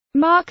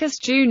Marcus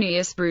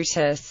Junius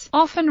Brutus,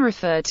 often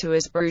referred to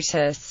as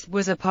Brutus,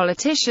 was a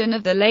politician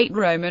of the late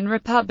Roman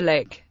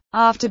Republic.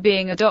 After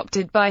being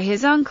adopted by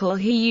his uncle,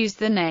 he used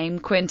the name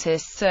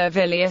Quintus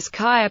Servilius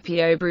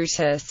Caepio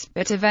Brutus,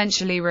 but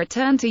eventually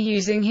returned to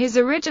using his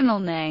original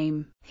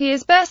name. He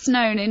is best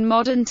known in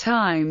modern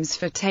times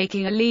for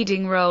taking a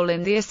leading role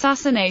in the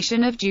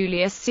assassination of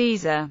Julius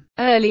Caesar.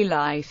 Early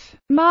life.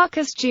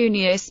 Marcus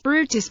Junius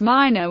Brutus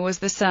Minor was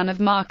the son of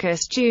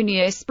Marcus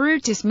Junius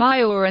Brutus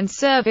Maior and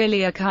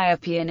Servilia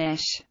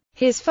Caepianish.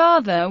 His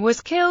father was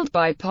killed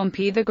by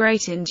Pompey the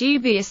Great in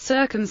dubious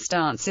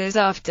circumstances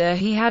after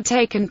he had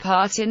taken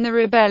part in the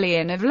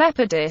rebellion of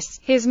Lepidus.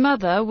 His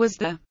mother was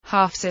the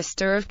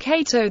half-sister of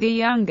Cato the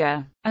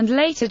Younger, and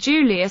later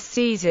Julius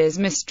Caesar's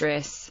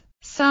mistress.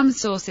 Some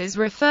sources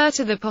refer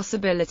to the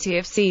possibility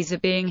of Caesar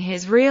being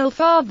his real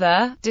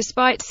father,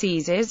 despite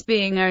Caesar's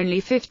being only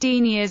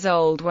 15 years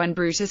old when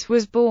Brutus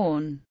was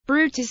born.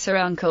 Brutus'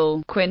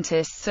 uncle,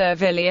 Quintus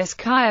Servilius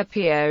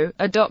Caepio,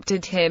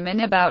 adopted him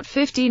in about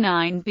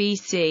 59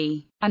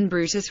 BC, and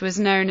Brutus was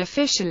known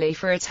officially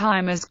for a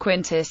time as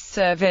Quintus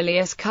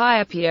Servilius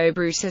Caepio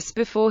Brutus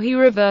before he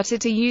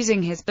reverted to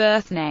using his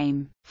birth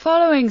name.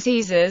 Following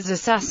Caesar's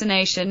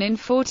assassination in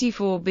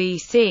 44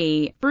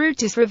 BC,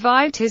 Brutus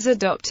revived his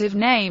adoptive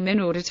name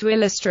in order to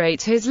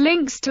illustrate his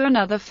links to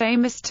another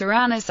famous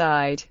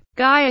tyrannicide,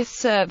 Gaius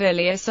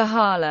Servilius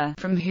Ahala,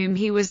 from whom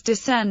he was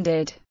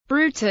descended.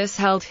 Brutus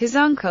held his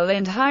uncle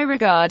in high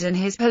regard, and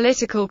his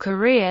political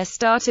career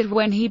started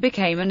when he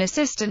became an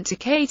assistant to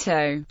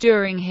Cato,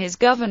 during his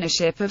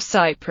governorship of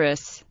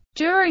Cyprus.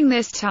 During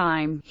this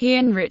time, he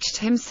enriched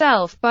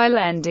himself by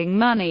lending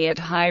money at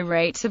high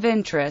rates of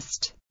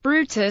interest.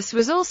 Brutus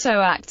was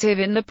also active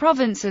in the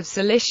province of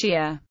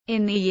Cilicia.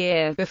 In the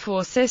year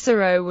before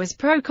Cicero was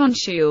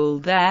proconsul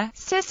there,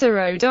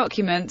 Cicero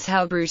documents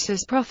how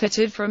Brutus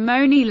profited from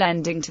money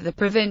lending to the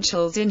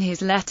provincials in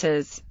his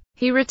letters.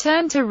 He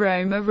returned to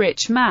Rome a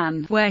rich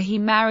man, where he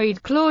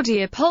married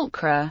Claudia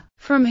Pulchra.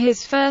 From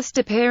his first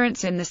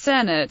appearance in the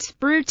Senate,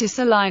 Brutus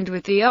aligned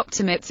with the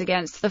Optimates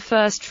against the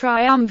first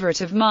triumvirate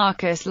of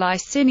Marcus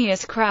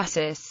Licinius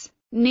Crassus,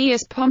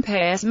 Gnaeus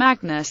Pompeius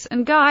Magnus,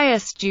 and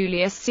Gaius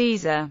Julius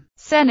Caesar.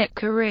 Senate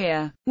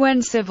career.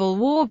 When civil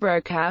war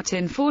broke out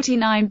in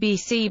 49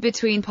 BC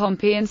between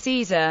Pompey and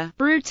Caesar,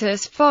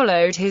 Brutus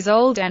followed his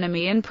old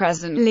enemy and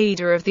present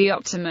leader of the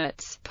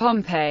Optimates,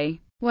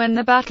 Pompey. When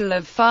the Battle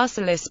of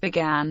Pharsalus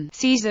began,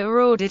 Caesar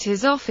ordered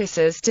his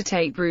officers to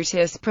take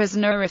Brutus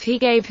prisoner if he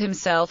gave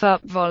himself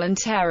up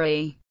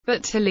voluntarily,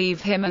 but to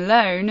leave him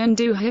alone and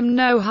do him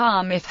no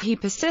harm if he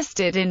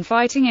persisted in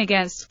fighting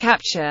against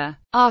capture.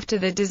 After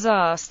the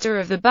disaster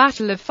of the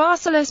Battle of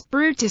Pharsalus,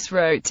 Brutus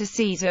wrote to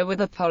Caesar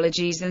with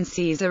apologies, and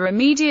Caesar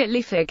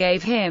immediately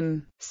forgave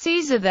him.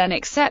 Caesar then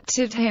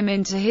accepted him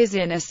into his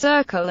inner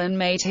circle and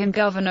made him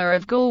governor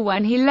of Gaul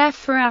when he left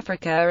for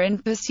Africa in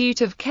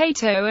pursuit of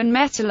Cato and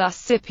Metellus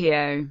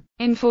Scipio.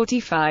 In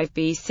 45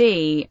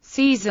 BC,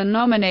 Caesar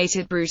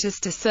nominated Brutus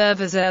to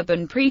serve as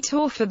urban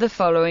praetor for the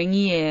following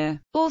year.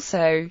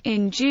 Also,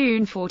 in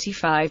June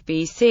 45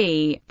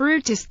 BC,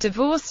 Brutus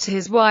divorced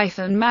his wife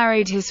and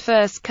married his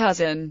first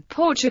cousin,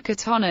 Portia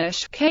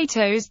Catonis,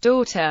 Cato's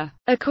daughter.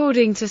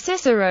 According to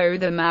Cicero,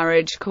 the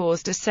marriage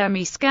caused a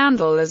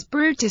semi-scandal as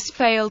Brutus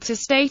failed to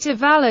state a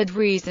valid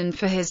reason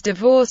for his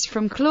divorce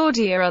from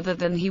Claudia other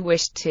than he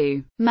wished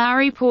to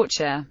marry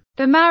Portia.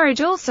 The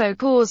marriage also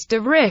caused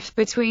a rift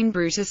between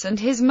Brutus and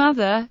his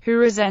mother, who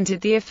resented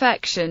the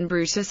affection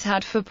Brutus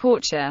had for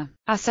Portia.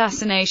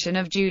 Assassination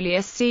of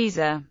Julius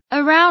Caesar.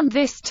 Around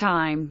this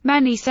time,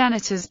 many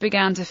senators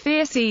began to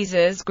fear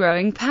Caesar's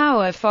growing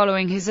power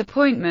following his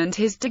appointment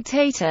as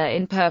dictator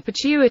in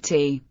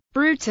perpetuity.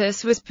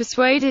 Brutus was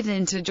persuaded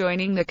into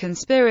joining the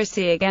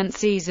conspiracy against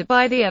Caesar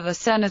by the other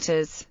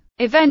senators.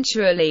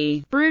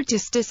 Eventually,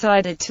 Brutus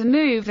decided to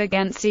move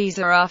against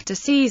Caesar after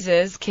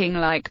Caesar's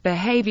king-like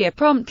behavior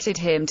prompted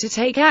him to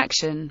take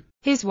action.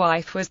 His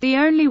wife was the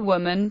only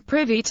woman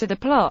privy to the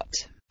plot.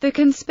 The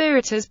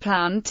conspirators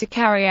planned to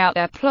carry out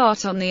their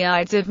plot on the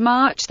Ides of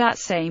March that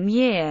same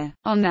year.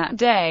 On that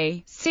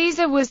day,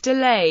 Caesar was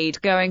delayed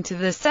going to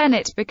the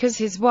Senate because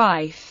his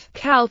wife,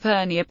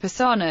 Calpurnia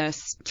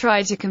Personus,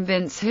 tried to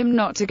convince him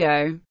not to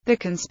go. The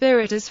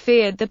conspirators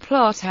feared the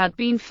plot had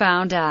been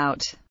found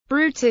out.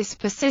 Brutus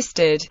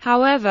persisted,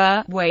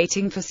 however,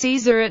 waiting for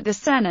Caesar at the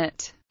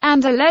Senate,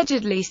 and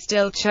allegedly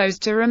still chose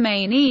to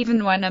remain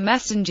even when a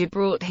messenger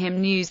brought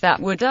him news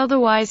that would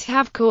otherwise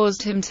have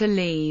caused him to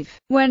leave.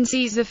 When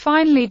Caesar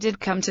finally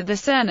did come to the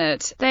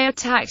Senate, they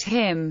attacked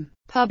him.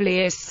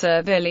 Publius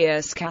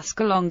Servilius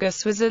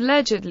Cascolongus was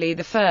allegedly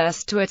the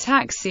first to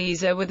attack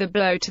Caesar with a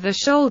blow to the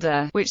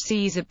shoulder, which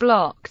Caesar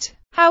blocked.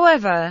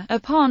 However,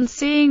 upon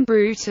seeing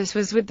Brutus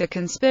was with the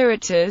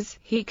conspirators,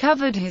 he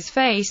covered his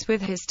face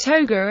with his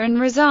toga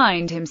and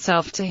resigned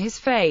himself to his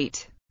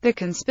fate. The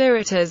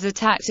conspirators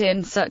attacked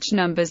in such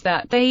numbers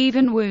that they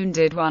even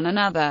wounded one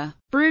another.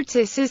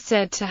 Brutus is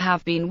said to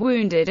have been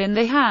wounded in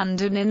the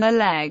hand and in the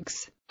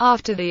legs.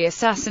 After the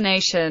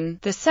assassination,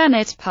 the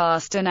Senate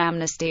passed an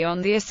amnesty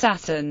on the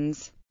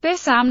assassins.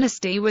 This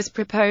amnesty was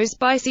proposed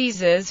by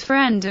Caesar's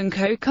friend and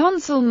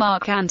co-consul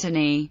Mark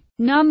Antony.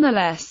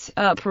 Nonetheless,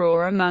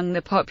 uproar among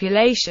the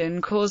population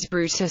caused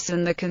Brutus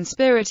and the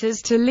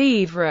conspirators to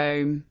leave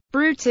Rome.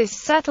 Brutus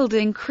settled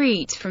in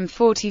Crete from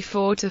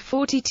 44 to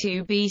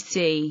 42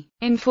 BC.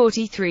 In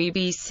 43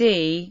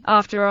 BC,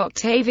 after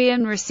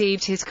Octavian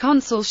received his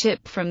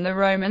consulship from the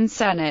Roman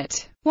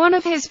Senate, one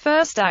of his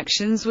first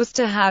actions was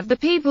to have the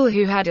people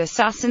who had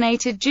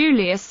assassinated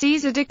Julius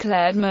Caesar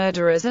declared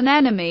murderers and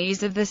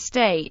enemies of the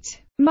state.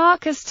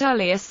 Marcus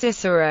Tullius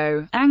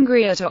Cicero,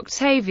 angry at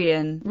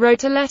Octavian,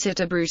 wrote a letter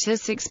to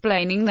Brutus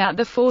explaining that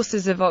the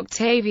forces of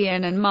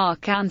Octavian and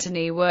Mark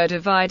Antony were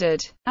divided.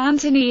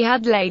 Antony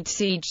had laid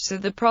siege to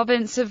the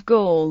province of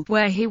Gaul,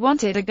 where he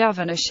wanted a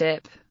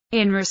governorship.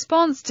 In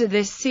response to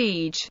this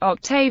siege,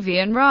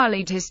 Octavian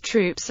rallied his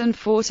troops and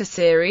fought a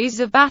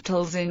series of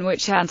battles in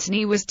which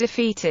Antony was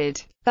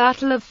defeated.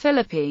 Battle of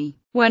Philippi.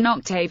 When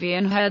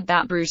Octavian heard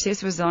that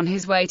Brutus was on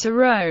his way to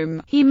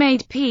Rome, he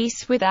made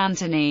peace with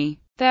Antony.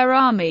 Their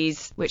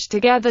armies, which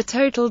together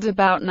totaled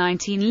about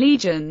 19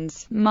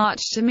 legions,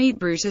 marched to meet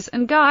Brutus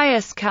and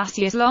Gaius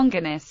Cassius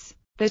Longinus.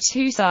 The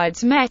two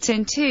sides met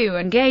in two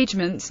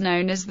engagements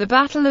known as the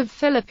Battle of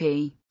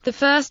Philippi. The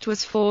first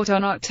was fought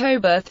on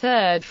October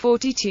 3,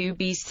 42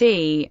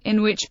 BC,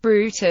 in which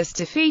Brutus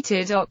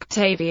defeated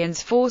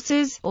Octavian's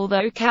forces,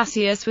 although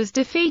Cassius was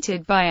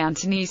defeated by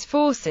Antony's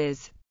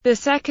forces. The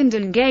second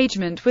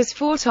engagement was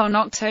fought on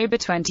October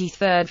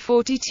 23,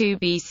 42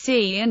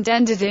 BC and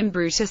ended in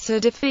Brutus'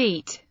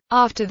 defeat.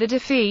 After the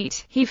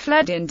defeat, he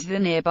fled into the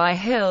nearby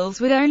hills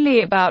with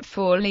only about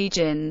 4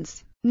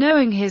 legions.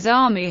 Knowing his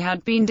army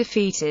had been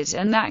defeated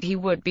and that he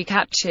would be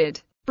captured,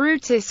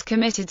 Brutus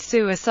committed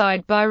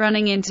suicide by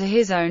running into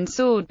his own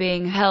sword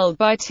being held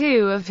by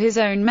 2 of his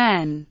own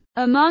men.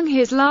 Among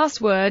his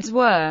last words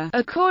were,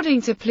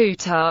 according to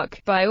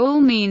Plutarch, "By all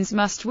means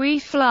must we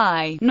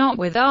fly, not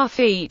with our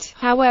feet,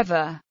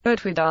 however,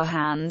 but with our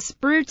hands."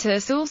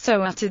 Brutus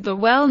also uttered the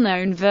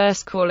well-known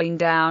verse calling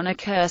down a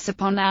curse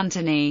upon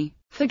Antony.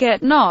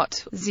 "Forget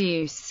not,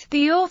 Zeus,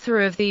 the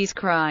author of these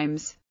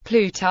crimes."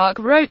 Plutarch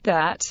wrote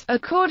that,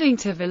 according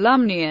to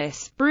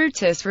Volumnius,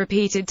 Brutus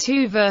repeated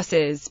 2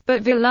 verses,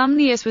 but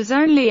Volumnius was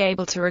only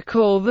able to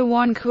recall the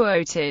one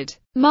quoted.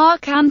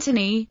 Mark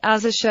Antony,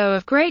 as a show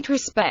of great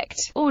respect,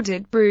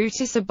 ordered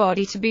Brutus a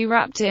body to be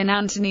wrapped in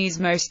Antony's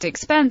most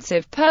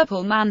expensive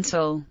purple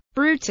mantle.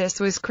 Brutus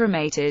was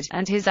cremated,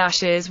 and his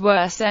ashes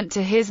were sent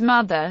to his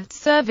mother,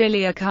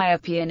 Servilia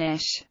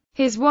Caeponish.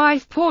 His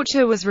wife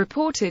Portia was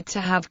reported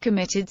to have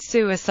committed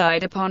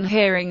suicide upon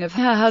hearing of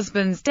her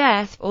husband's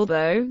death,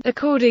 although,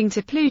 according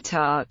to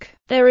Plutarch,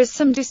 there is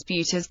some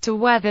dispute as to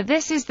whether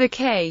this is the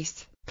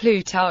case.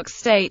 Plutarch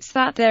states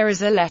that there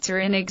is a letter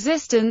in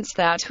existence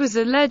that was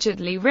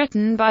allegedly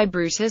written by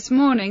Brutus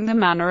mourning the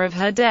manner of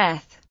her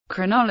death.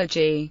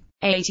 Chronology.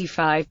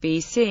 85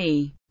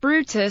 BC.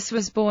 Brutus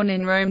was born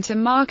in Rome to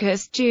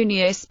Marcus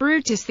Junius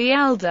Brutus the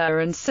Elder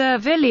and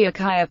Servilia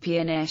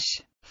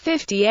Caeponish.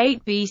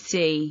 58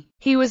 BC.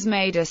 He was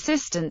made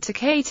assistant to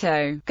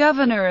Cato,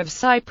 governor of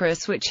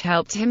Cyprus, which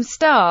helped him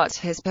start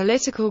his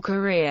political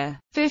career.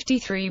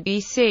 53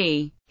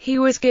 BC. He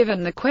was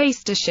given the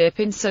quaestorship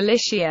in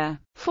Cilicia.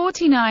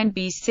 49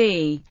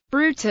 BC.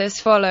 Brutus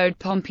followed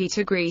Pompey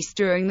to Greece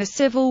during the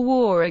civil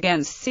war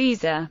against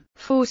Caesar.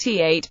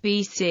 48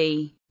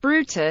 BC.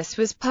 Brutus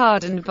was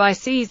pardoned by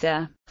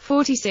Caesar.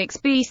 46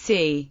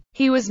 BC.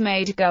 He was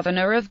made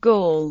governor of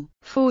Gaul.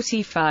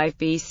 45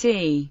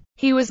 BC.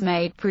 He was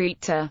made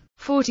praetor.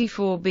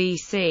 44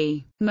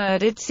 BC.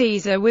 Murdered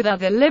Caesar with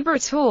other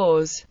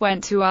liberators,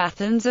 went to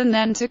Athens and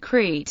then to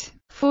Crete.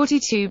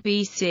 42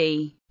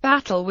 BC.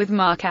 Battle with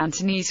Mark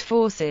Antony's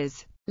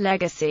forces.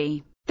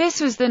 Legacy.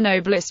 This was the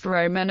noblest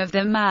Roman of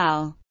them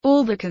all.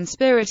 All the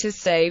conspirators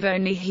save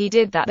only he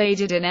did that they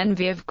did in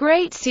envy of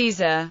great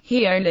Caesar,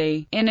 he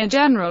only, in a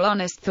general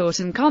honest thought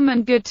and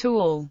common good to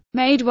all,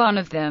 made one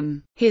of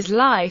them. His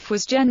life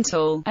was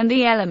gentle, and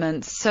the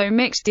elements so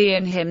mixed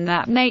in him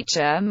that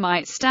nature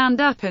might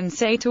stand up and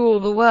say to all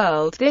the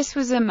world, this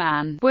was a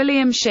man.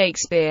 William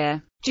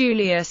Shakespeare.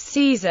 Julius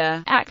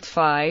Caesar, Act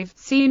 5,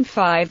 Scene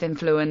 5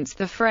 influenced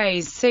the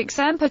phrase Six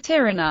Semper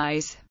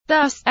Tyrannis.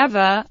 Thus,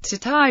 ever, to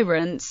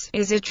tyrants,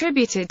 is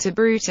attributed to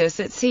Brutus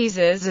at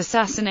Caesar's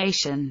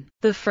assassination.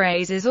 The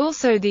phrase is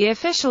also the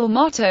official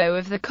motto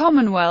of the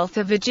Commonwealth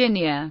of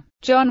Virginia.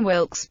 John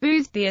Wilkes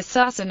Booth, the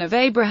assassin of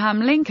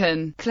Abraham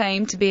Lincoln,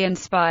 claimed to be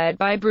inspired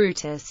by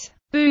Brutus.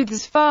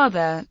 Booth's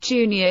father,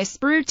 Junius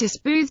Brutus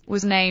Booth,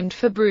 was named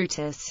for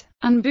Brutus,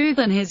 and Booth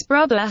and his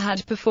brother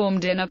had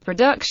performed in a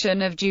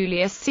production of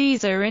Julius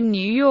Caesar in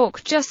New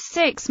York just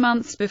 6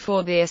 months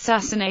before the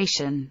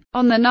assassination.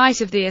 On the night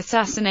of the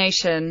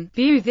assassination,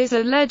 Booth is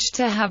alleged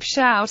to have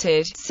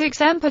shouted, "Six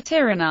Semper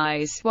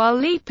Tyrannis," while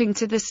leaping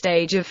to the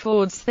stage of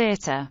Ford's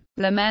Theatre.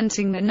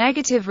 Lamenting the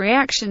negative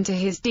reaction to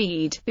his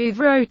deed, Booth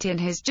wrote in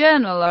his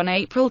journal on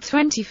April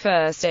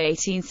 21,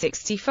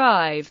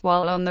 1865,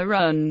 while on the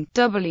run,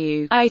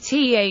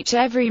 "With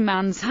every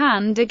man's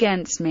hand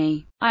against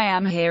me. I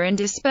am here in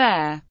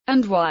despair.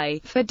 And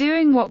why? For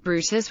doing what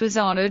Brutus was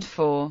honored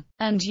for.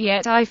 And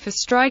yet I for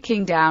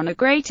striking down a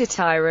greater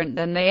tyrant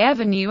than they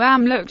ever knew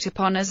am looked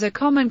upon as a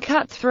common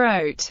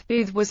cutthroat."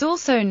 Booth was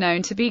also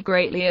known to be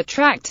greatly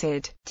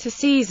attracted to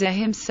Caesar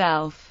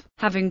himself,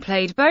 having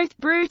played both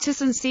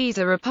Brutus and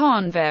Caesar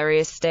upon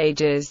various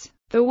stages.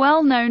 The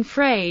well-known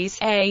phrase,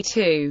 "A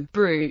to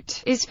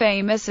Brute," is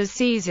famous as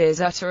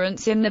Caesar's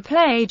utterance in the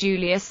play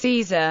Julius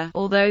Caesar,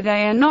 although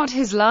they are not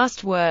his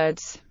last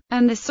words,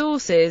 and the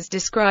sources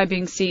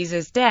describing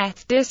Caesar's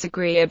death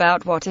disagree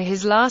about what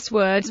his last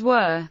words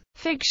were.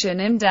 Fiction.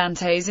 In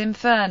Dante's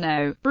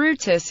Inferno,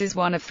 Brutus is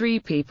one of three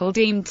people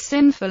deemed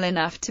sinful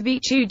enough to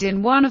be chewed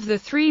in one of the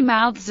three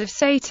mouths of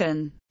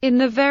Satan, in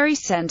the very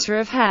center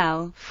of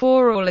hell,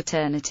 for all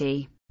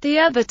eternity. The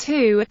other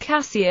two are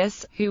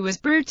Cassius, who was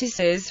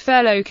Brutus's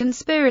fellow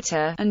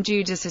conspirator, and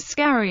Judas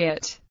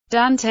Iscariot.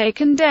 Dante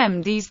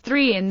condemned these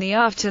three in the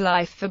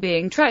afterlife for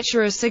being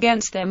treacherous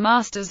against their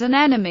masters and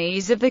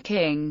enemies of the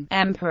king,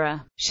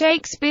 emperor.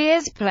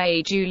 Shakespeare's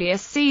play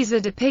Julius Caesar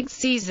depicts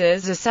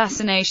Caesar's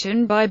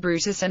assassination by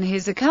Brutus and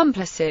his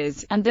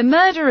accomplices, and the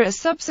murderer's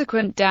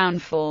subsequent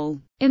downfall.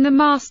 In the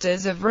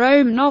Masters of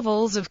Rome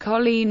novels of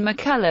Colleen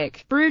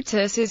McCulloch,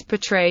 Brutus is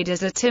portrayed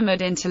as a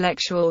timid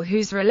intellectual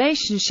whose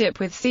relationship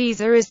with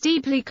Caesar is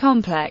deeply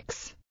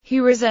complex. He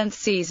resents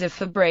Caesar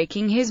for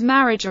breaking his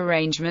marriage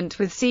arrangement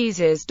with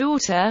Caesar's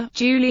daughter,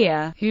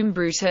 Julia, whom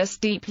Brutus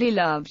deeply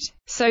loved,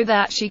 so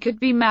that she could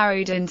be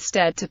married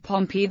instead to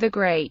Pompey the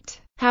Great.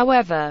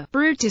 However,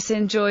 Brutus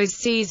enjoys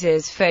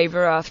Caesar's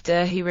favor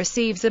after he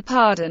receives a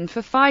pardon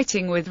for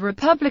fighting with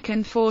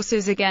Republican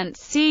forces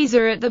against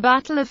Caesar at the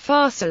Battle of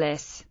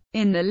Pharsalus.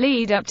 In the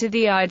lead-up to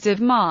the Ides of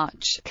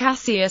March,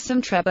 Cassius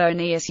and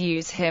Trebonius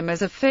use him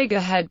as a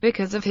figurehead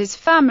because of his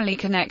family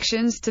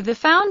connections to the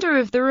founder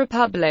of the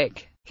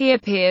Republic. He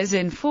appears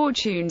in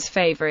Fortune's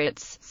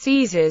Favorites,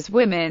 Caesar's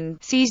Women,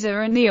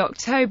 Caesar and the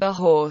October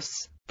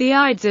Horse. The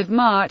Ides of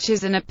March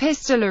is an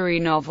epistolary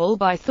novel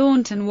by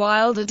Thornton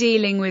Wilder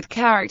dealing with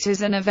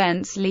characters and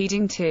events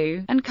leading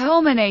to, and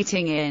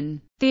culminating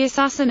in, the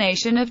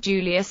assassination of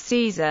Julius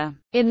Caesar.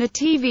 In the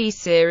TV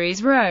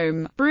series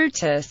Rome,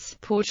 Brutus,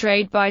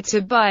 portrayed by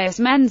Tobias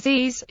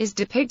Menzies, is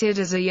depicted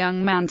as a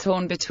young man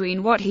torn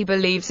between what he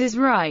believes is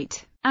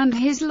right and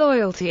his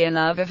loyalty and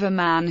love of a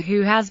man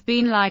who has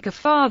been like a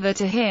father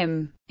to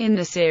him. In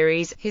the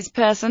series, his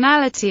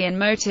personality and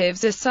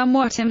motives are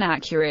somewhat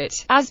inaccurate,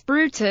 as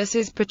Brutus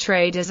is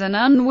portrayed as an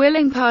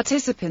unwilling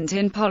participant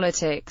in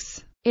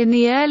politics. In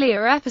the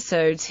earlier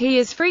episodes he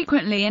is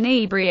frequently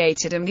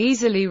inebriated and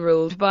easily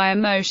ruled by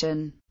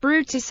emotion.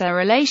 Brutus'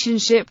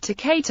 relationship to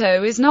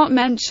Cato is not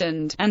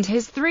mentioned, and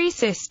his three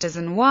sisters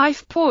and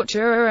wife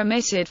Portia are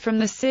omitted from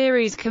the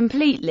series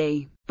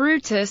completely.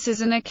 Brutus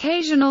is an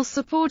occasional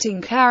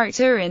supporting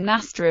character in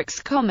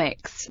Asterix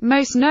comics,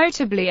 most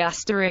notably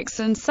Asterix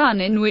and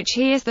Son, in which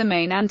he is the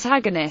main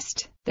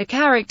antagonist. The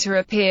character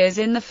appears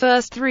in the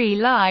first three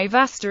live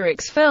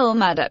Asterix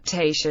film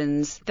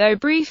adaptations, though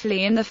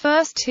briefly in the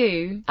first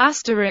two,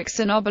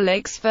 Asterix and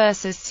Obelix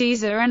vs.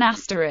 Caesar and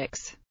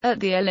Asterix at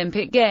the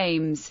Olympic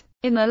Games.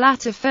 In the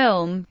latter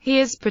film, he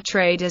is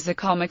portrayed as a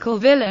comical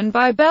villain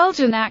by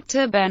Belgian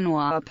actor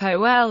Benoit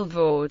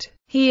Poelvoorde.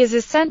 He is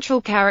a central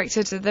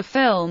character to the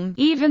film,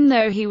 even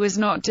though he was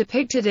not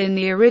depicted in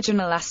the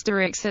original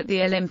Asterix at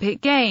the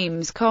Olympic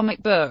Games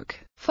comic book.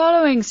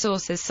 Following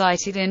sources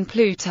cited in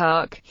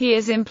Plutarch, he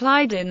is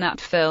implied in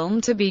that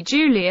film to be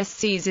Julius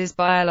Caesar's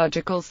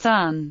biological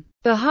son.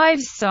 The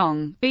Hive's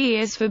song, B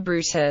is for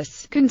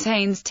Brutus,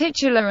 contains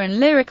titular and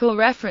lyrical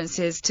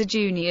references to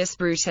Junius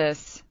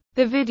Brutus.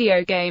 The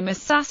video game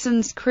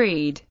Assassin's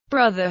Creed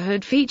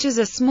Brotherhood features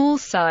a small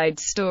side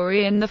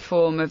story in the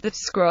form of the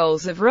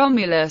Scrolls of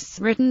Romulus,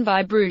 written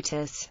by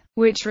Brutus,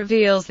 which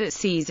reveals that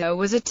Caesar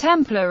was a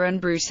Templar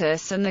and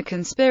Brutus and the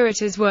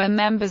conspirators were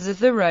members of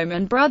the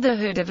Roman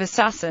Brotherhood of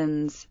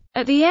Assassins.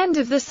 At the end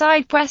of the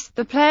side quest,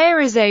 the player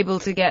is able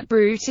to get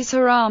Brutus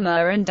her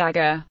armor and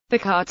dagger. The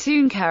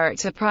cartoon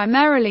character,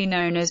 primarily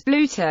known as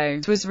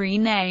Bluto, was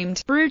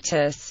renamed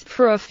Brutus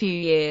for a few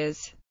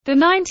years. The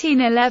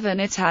 1911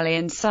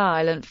 Italian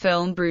silent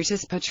film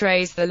Brutus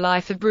portrays the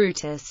life of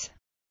Brutus.